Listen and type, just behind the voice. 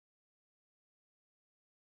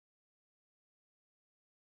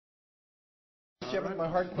Shep, with my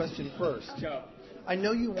hard question first. Go. I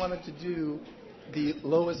know you wanted to do the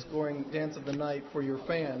lowest scoring dance of the night for your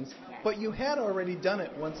fans, but you had already done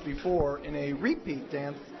it once before in a repeat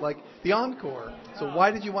dance, like the encore. So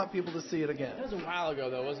why did you want people to see it again? It was a while ago,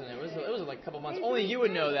 though, wasn't it? It was like a couple months. Only you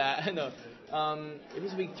would know that. No. It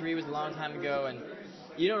was week 3. It was a long time ago, and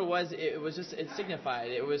you know what it was? It was just, it signified.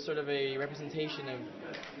 It was sort of a representation of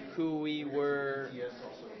who we were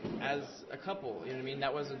as a couple. You know what I mean?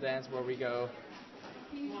 That was a dance where we go,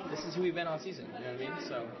 this is who we've been all season. You know what I mean?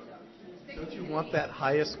 So. Don't you want that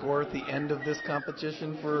highest score at the end of this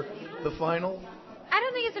competition for the final? I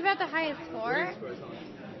don't think it's about the highest score. Yeah,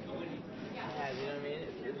 you know what I mean?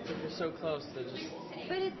 We're so close to just...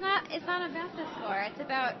 But it's not about the score. It's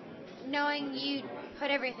about knowing you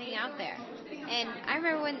put everything out there. And I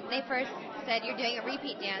remember when they first said you're doing a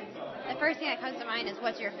repeat dance, the first thing that comes to mind is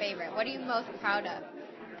what's your favorite? What are you most proud of?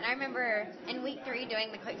 And I remember in week 3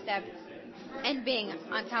 doing the Quickstep and being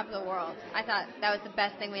on top of the world. I thought that was the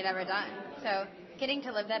best thing we'd ever done. So getting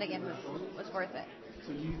to live that again was worth it.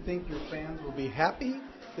 So you think your fans will be happy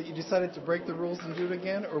that you decided to break the rules and do it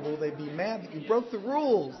again, or will they be mad that you broke the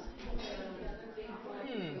rules?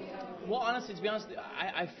 Well, honestly, to be honest,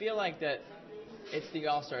 I feel like that it's the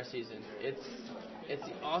All-Star season. It's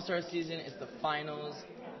the All-Star season. It's the finals.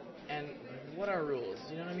 And what are rules?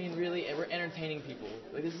 You know what I mean? Really, we're entertaining people.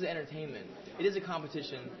 Like, this is entertainment. It is a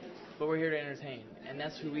competition, but we're here to entertain. And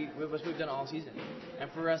that's what we've done all season. And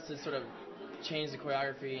for us to sort of change the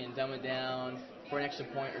choreography and dumb it down for an extra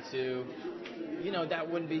point or two, you know, that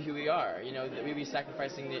wouldn't be who we are. You know, we'd be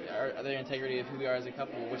sacrificing the integrity of who we are as a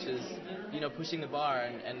couple, which is, you know, pushing the bar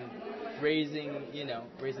and raising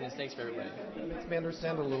the stakes for everybody. It makes me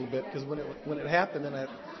understand a little bit, because when it happened, and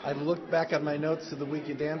I looked back on my notes to the week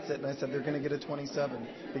you danced it, and I said they're going to get a 27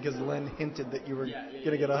 because Len hinted that you were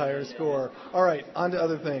going to get a higher score. All right, on to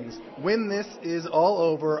other things. When this is all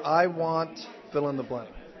over, I want fill in the blank.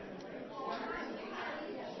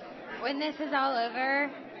 When this is all over,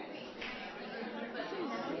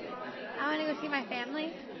 I want to go see my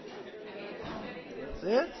family. That's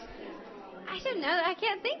it? I should know. I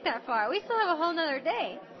can't think that far. We still have a whole nother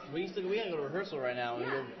day. We gotta go to rehearsal right now and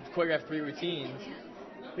we're choreograph 3 routines.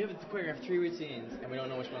 We have to choreograph 3 routines and we don't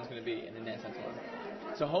know which one's gonna be, and then dance on tomorrow.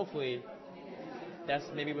 So hopefully,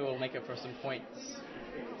 maybe we will make up for some points.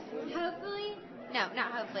 Hopefully? No,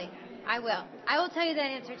 not hopefully. I will. I will tell you that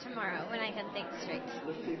answer tomorrow when I can think straight.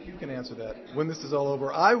 Let's see if you can answer that. When this is all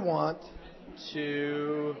over, I want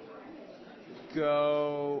to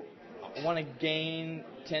go. I want to gain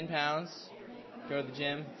 10 pounds. Go to the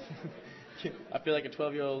gym. I feel like a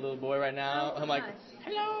 12-year-old little boy right now. I'm like,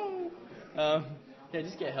 hello. Yeah,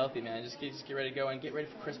 just get healthy, man. Just get ready to go and get ready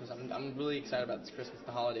for Christmas. I'm really excited about this Christmas,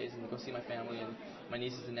 the holidays, and go see my family and my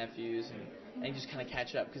nieces and nephews, and just kind of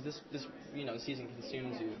catch up, because this season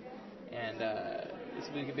consumes you, and it's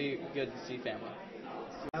going to be good to see family.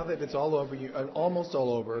 Now that it's all over, almost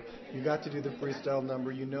all over, you got to do the freestyle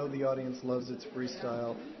number. You know the audience loves its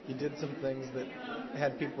freestyle. You did some things that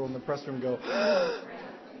had people in the press room go,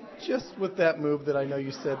 just with that move that I know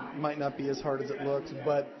you said might not be as hard as it looks,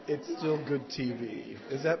 but it's still good TV.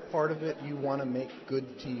 Is that part of it? You want to make good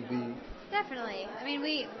TV? Definitely. I mean,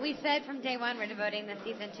 we said from day one we're devoting the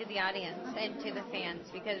season to the audience and to the fans,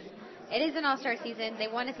 because it is an all-star season. They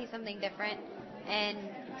want to see something different, and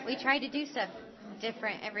we try to do stuff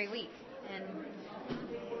different every week. And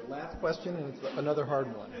last question, and it's another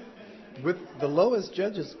hard one. With the lowest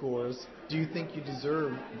judges' scores, do you think you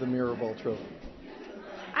deserve the Mirror Ball trophy?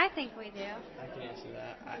 I think we do. I can answer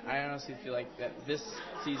that. I honestly feel like that this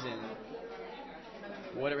season,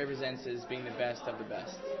 what it represents is being the best of the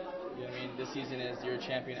best. You know what I mean? This season is you're a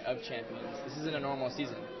champion of champions. This isn't a normal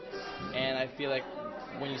season. And I feel like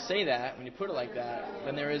when you say that, when you put it like that,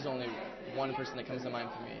 then there is only one person that comes to mind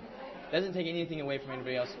for me. It doesn't take anything away from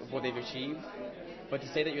anybody else of what they've achieved, but to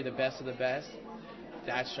say that you're the best of the best,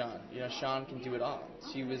 that's Shawn. You know, Shawn can do it all.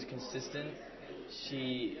 She was consistent.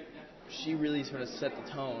 She really sort of set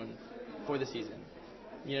the tone for the season.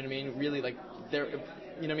 You know what I mean? Really, like, there.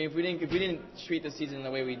 You know what I mean? If we didn't treat the season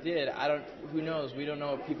the way we did, who knows? We don't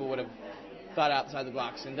know if people would have thought outside the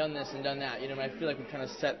box and done this and done that. You know, I feel like we kind of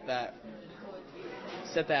set that,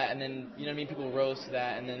 and then, you know what I mean? People rose to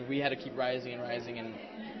that, and then we had to keep rising, and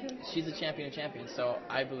she's a champion of champions, so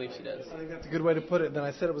I believe she does. I think that's a good way to put it. Then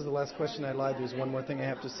I said it was the last question. I lied. There's one more thing I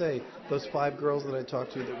have to say. Those 5 girls that I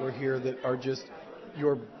talked to that were here that are just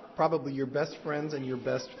probably your best friends and your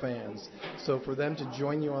best fans. So for them to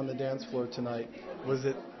join you on the dance floor tonight, was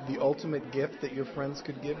it the ultimate gift that your friends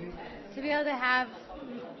could give you? To be able to have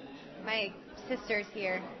my sisters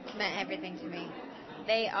here meant everything to me.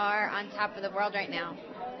 They are on top of the world right now.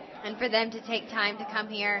 And for them to take time to come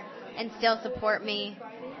here and still support me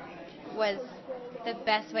was the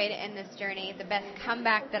best way to end this journey, the best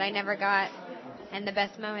comeback that I never got, and the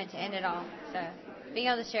best moment to end it all. So being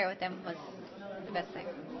able to share it with them was the best thing.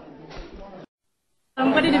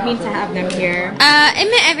 What did it mean to have them here? It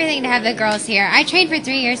meant everything to have the girls here. I trained for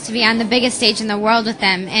 3 years to be on the biggest stage in the world with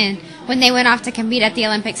them, and when they went off to compete at the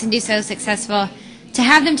Olympics and do so successful, to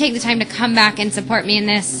have them take the time to come back and support me in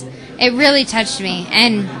this, it really touched me.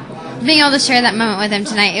 And being able to share that moment with them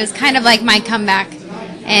tonight, it was kind of like my comeback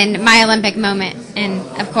and my Olympic moment. And,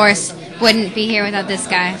 of course, wouldn't be here without this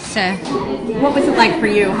guy. So, what was it like for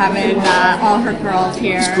you having all her girls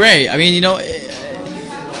here? It's great. I mean,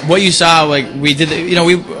 what you saw, like we did,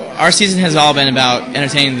 our season has all been about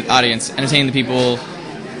entertaining the audience, entertaining the people,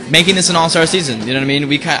 making this an all-star season. You know what I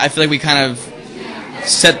mean? I feel like we kind of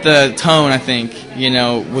set the tone, I think,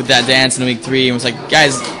 with that dance in week 3, and was like,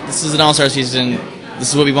 guys, this is an all-star season. This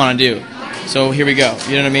is what we want to do. So here we go.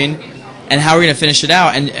 You know what I mean? And how we're going to finish it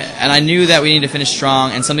out. And I knew that we needed to finish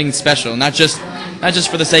strong and something special, not just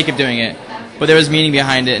for the sake of doing it, but there was meaning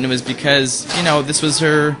behind it, and it was because this was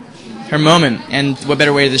her moment, and what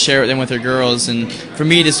better way to share it than with her girls. And for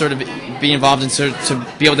me to sort of be involved and to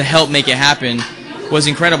be able to help make it happen was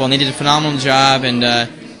incredible, and they did a phenomenal job, and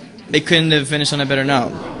they couldn't have finished on a better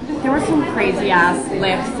note. There were some crazy-ass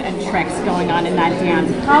lifts and tricks going on in that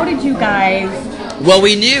dance. How did you guys... Well,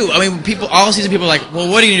 we knew. I mean, all season people were like, well,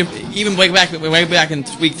 what are you going to do? Even way back in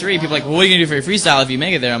week 3, people were like, well, what are you going to do for your freestyle if you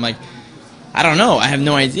make it there? I'm like, I don't know. I have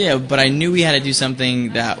no idea, but I knew we had to do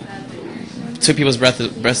something that took people's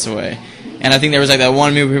breaths away. And I think there was like that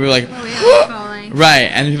one move where people were like, right,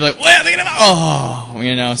 and people were like, what are they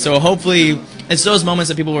gonna so hopefully it's those moments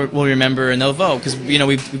that people will remember and they'll vote, because we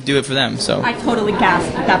do it for them. So I totally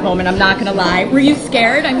gasped at that moment, I'm not gonna lie. Were you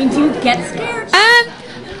scared? I mean, do you get scared?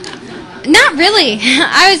 Not really.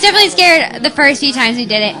 I was definitely scared the first few times we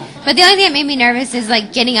did it, but the only thing that made me nervous is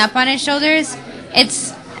like getting up on his shoulders.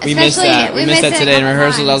 We missed that. We missed that today in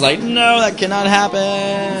rehearsals. I was like, no, that cannot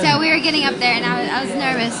happen. So we were getting up there, and I was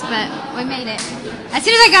nervous, but we made it. As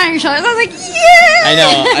soon as I got on your shoulders, I was like, yeah!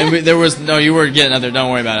 I know. You were getting up there.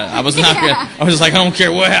 Don't worry about it. I was not. Yeah. I was just like, I don't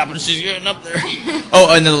care what happens. She's getting up there.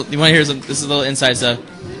 Oh, and you want to hear some? This is a little inside stuff.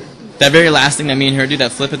 That very last thing that me and her do,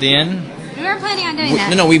 that flip at the end. We were planning on doing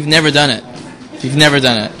that. No, we've never done it. We've never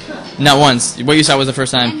done it. Not once. What you saw was the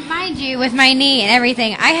first time. And mind you, with my knee and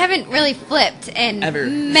everything, I haven't really flipped in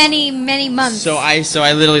many, many months. So I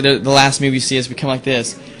literally, the last move you see is we come like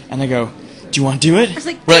this, and I go, do you want to do it? I was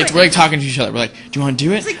like, we're like talking to each other. We're like, do you want to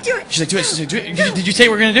do it? I was like, do it. She's like, do it. She's like, do it. Did you say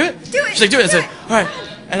we're going to do it? Do it. She's like, do it. I said, all right.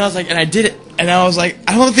 And I was like, and I did it. And I was like,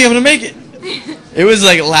 I don't think I'm going to make it. It was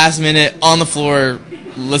like last minute, on the floor,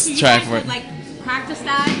 let's try for it. Practice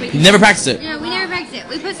that? But never practiced it. No, we never practiced it.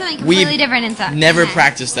 We put something completely different inside. Never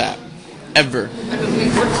practiced that. Ever.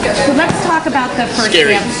 So let's talk about the first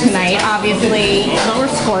dance tonight. Obviously, lower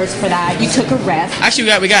scores for that. You took a risk. Actually,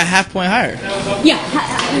 we got a half point higher. Yeah,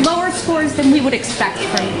 lower scores than we would expect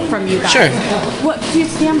from you guys. Sure. Do you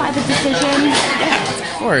stand by the decision? Yeah,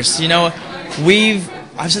 of course.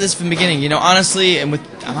 I've said this from the beginning. Honestly, and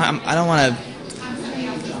I don't want to.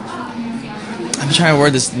 I'm trying to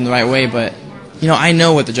word this in the right way, but I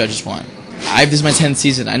know what the judges want. This is my 10th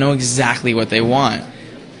season. I know exactly what they want.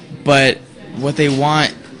 But what they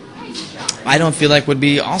want, I don't feel like would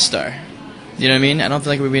be all-star. You know what I mean? I don't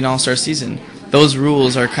feel like it would be an all-star season. Those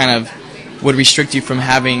rules are would restrict you from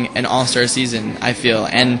having an all-star season, I feel.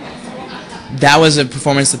 And that was a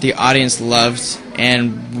performance that the audience loved,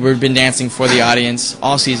 and we've been dancing for the audience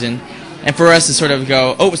all season. And for us to sort of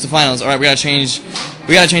go, oh, it's the finals. All right, we gotta change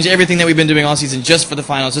everything that we've been doing all season just for the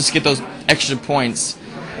finals, just to get those extra points.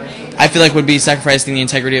 I feel like would be sacrificing the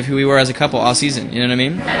integrity of who we were as a couple all season. You know what I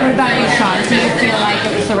mean? What about you, Shawn? Do you feel like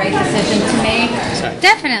it was the right decision to make?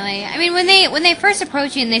 Definitely. I mean, when they first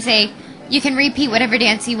approach you and they say you can repeat whatever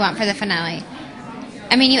dance you want for the finale,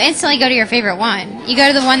 I mean, you instantly go to your favorite one. You go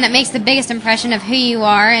to the one that makes the biggest impression of who you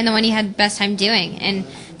are and the one you had the best time doing. And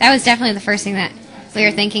that was definitely the first thing that we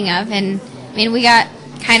were thinking of. And I mean, we got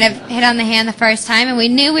kind of hit on the hand the first time, and we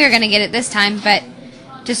knew we were going to get it this time, but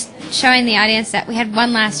just showing the audience that we had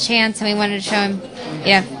one last chance, and we wanted to show them,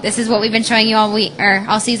 this is what we've been showing you all week or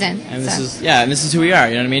all season. And this is who we are.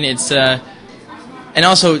 You know what I mean? It's and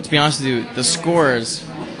also, to be honest with you, the scores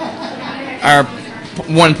are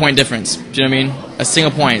 1 point difference. Do you know what I mean? A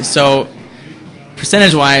single point. So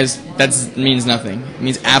percentage-wise, that means nothing. It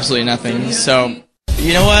means absolutely nothing. So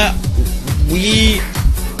you know what?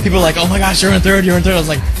 People are like, oh my gosh, you're in third. I was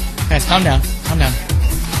like, guys, calm down.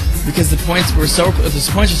 Because the points are so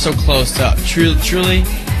close to truly,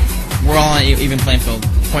 we're all on an even playing field,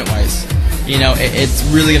 point-wise. it's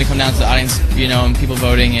really going to come down to the audience, and people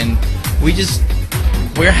voting, and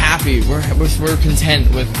we're happy. We're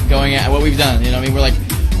content with going at what we've done. We're like,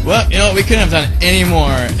 well, we couldn't have done any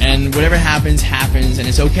more, and whatever happens, happens, and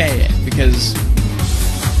it's okay because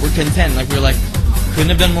we're content. We're like, couldn't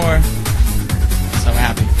have done more, so we're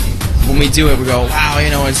happy. When we do it, we go, wow,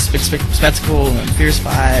 it's a big spectacle and Fierce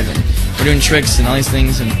 5, and we're doing tricks and all these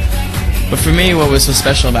things. But for me, what was so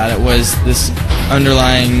special about it was this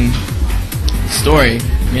underlying story,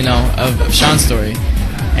 of Shawn's story.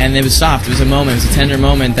 And it was soft. It was a moment. It was a tender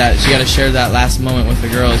moment that she got to share that last moment with the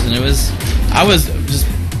girls. And I was just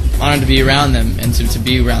honored to be around them and to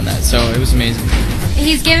be around that. So it was amazing.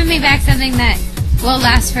 He's given me back something that will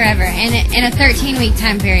last forever in a 13-week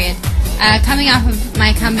time period. Coming off of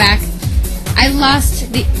my comeback, I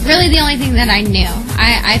lost the only thing that I knew.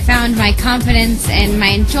 I found my confidence and my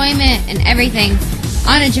enjoyment and everything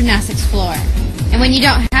on a gymnastics floor. And when you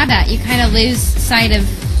don't have that, you kind of lose sight of,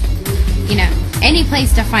 any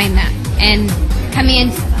place to find that. And coming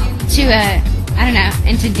into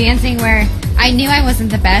dancing where I knew I wasn't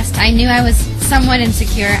the best, I knew I was somewhat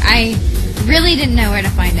insecure, I really didn't know where to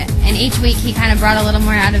find it. And each week he kind of brought a little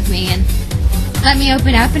more out of me and let me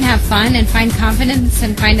open up and have fun and find confidence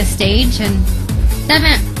and find a stage, and that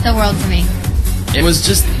meant the world to me. It was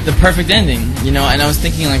just the perfect ending, and I was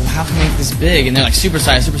thinking, well, how can I make this big? And they're like,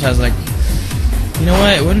 supersize, like, you know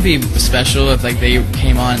what, it wouldn't be special if, they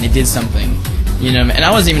came on and they did something, and I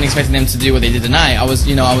wasn't even expecting them to do what they did tonight. I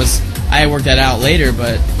worked that out later,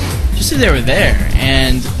 but just that they were there,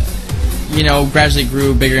 and, gradually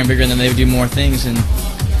grew bigger and bigger, and then they would do more things,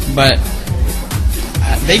 but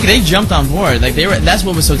they jumped on board. That's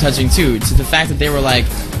what was so touching too. To the fact that they were like,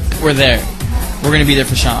 we're there. We're going to be there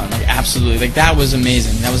for Shawn. Absolutely. That was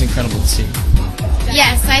amazing. That was incredible to see.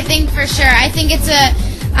 Yes, I think for sure. I think it's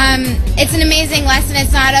an amazing lesson.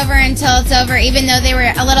 It's not over until it's over. Even though they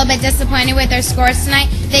were a little bit disappointed with their scores tonight,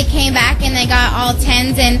 they came back and they got all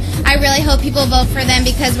 10s, and I really hope people vote for them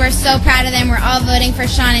because we're so proud of them. We're all voting for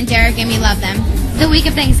Shawn and Derek, and we love them. The week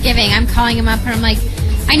of Thanksgiving, I'm calling him up and I'm like,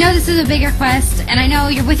 I know this is a big request, and I know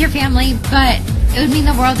you're with your family, but it would mean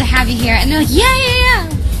the world to have you here. And they're like, yeah.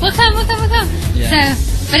 We'll come. Yeah.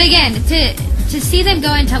 So, but again, to see them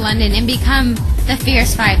go into London and become the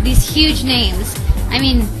Fierce 5, these huge names, I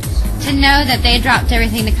mean, to know that they dropped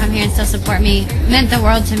everything to come here and still support me meant the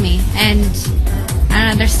world to me. And I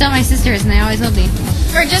don't know, they're still my sisters, and they always will be.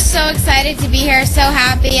 We're just so excited to be here, so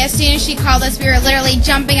happy. As soon as she called us, we were literally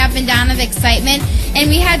jumping up and down of excitement, and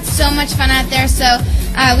we had so much fun out there. So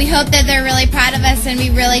we hope that they're really proud of us, and we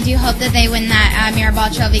really do hope that they win that Mirror Ball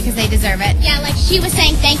trophy because they deserve it. Yeah, she was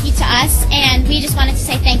saying thank you to us, and we just wanted to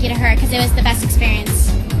say thank you to her because it was the best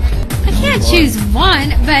experience. I can't choose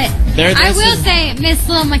one, but I will say Miss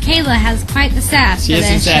Little Michaela has quite the sass. She has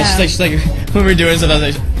some sass. She's like, when we were doing stuff, I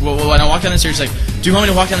was like, when I walked down the stairs, she's like, do you want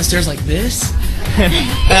me to walk down the stairs like this? And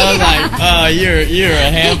I was like, oh, you're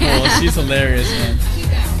a handful. She's hilarious, man.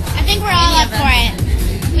 I think we're all up for it.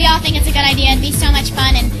 We all think it's a good idea. It'd be so much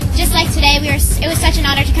fun, and just like today, it was such an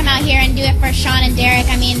honor to come out here and do it for Shawn and Derek.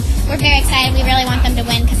 I mean, we're very excited. We really want them to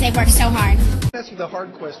win because they've worked so hard. I'll ask you the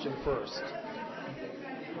hard question first.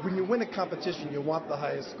 When you win a competition, you want the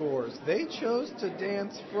highest scores. They chose to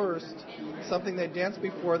dance first, something they danced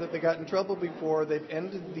before that they got in trouble before. They've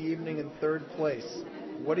ended the evening in third place.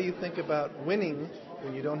 What do you think about winning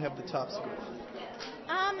when you don't have the top score?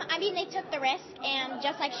 I mean, they took the risk, and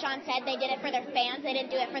just like Shawn said, they did it for their fans. They didn't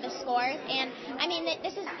do it for the scores. And I mean, that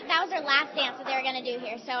was their last dance that they were going to do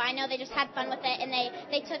here. So I know they just had fun with it, and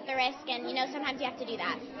they took the risk. And sometimes you have to do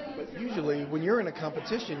that. But usually, when you're in a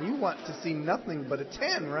competition, you want to see nothing but a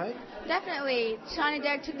 10, right? Definitely. Shawn and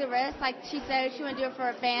Derek took the risk, like she said. She wanted to do it for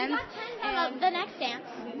her fans. She got 10 on the next dance.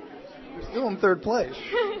 You're still in third place.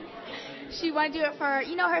 She wanted to do it for,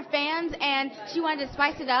 her fans, and she wanted to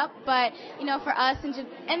spice it up. But, for us in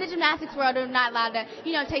the gymnastics world, we're not allowed to,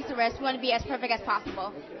 take the risk. We want to be as perfect as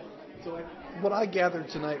possible. So what I gathered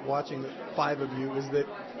tonight watching the 5 of you is that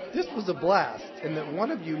this was a blast, and that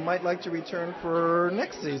one of you might like to return for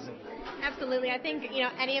next season. Absolutely. I think,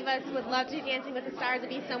 any of us would love to do Dancing with the Stars. It'd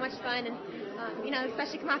be so much fun. And,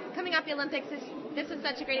 especially coming off the Olympics, this was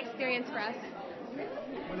such a great experience for us.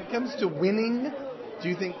 When it comes to winning, do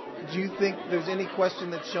you think there's any question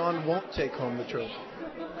that Shawn won't take home the trophy?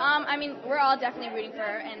 I mean, we're all definitely rooting for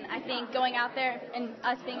her, and I think going out there and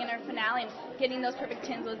us being in her finale and getting those perfect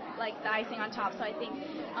 10s was like the icing on top. So I think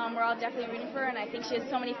we're all definitely rooting for her, and I think she has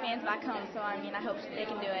so many fans back home. So I mean, I hope they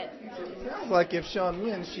can do it. It sounds like if Shawn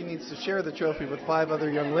wins, she needs to share the trophy with 5 other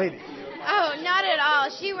young ladies. Oh, not at all.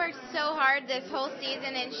 She worked so hard this whole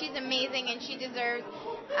season, and she's amazing, and she deserves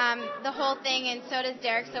the whole thing, and so does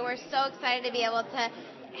Derek. So we're so excited to be able to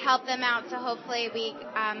help them out. So hopefully we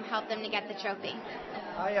help them to get the trophy.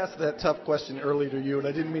 I asked that tough question earlier to you, and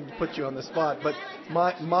I didn't mean to put you on the spot, but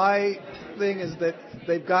my thing is that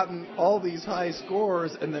they've gotten all these high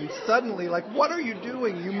scores, and then suddenly, like, what are you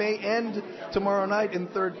doing? You may end tomorrow night in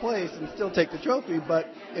third place and still take the trophy, but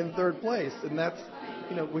in third place, and that's,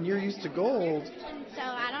 when you're used to gold. So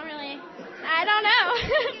I don't know.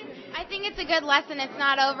 I think it's a good lesson. It's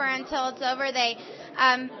not over until it's over.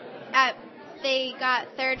 They got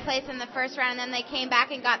third place in the first round, and then they came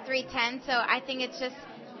back and got 310. So I think it's just,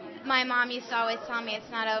 my mom used to always tell me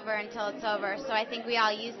it's not over until it's over. So I think we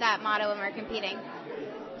all use that motto when we're competing.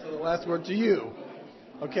 So the last word to you,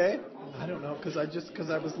 okay? I don't know, because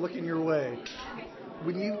I was looking your way.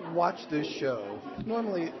 When you watch this show,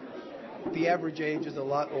 normally the average age is a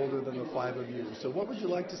lot older than the five of you. So what would you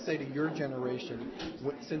like to say to your generation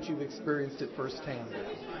since you've experienced it firsthand?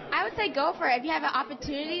 I would say go for it. If you have an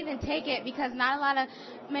opportunity, then take it, because not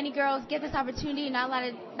many girls get this opportunity. Not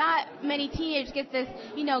many teenagers get this,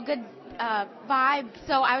 good vibe.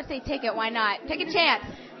 So I would say take it. Why not? Take a chance.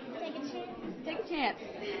 Take a chance.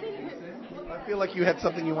 I feel like you had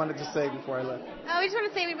something you wanted to say before I left. We just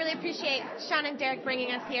want to say we really appreciate Shawn and Derek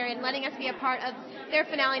bringing us here and letting us be a part of their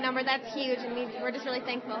finale number. That's huge, and we're just really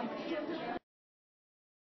thankful.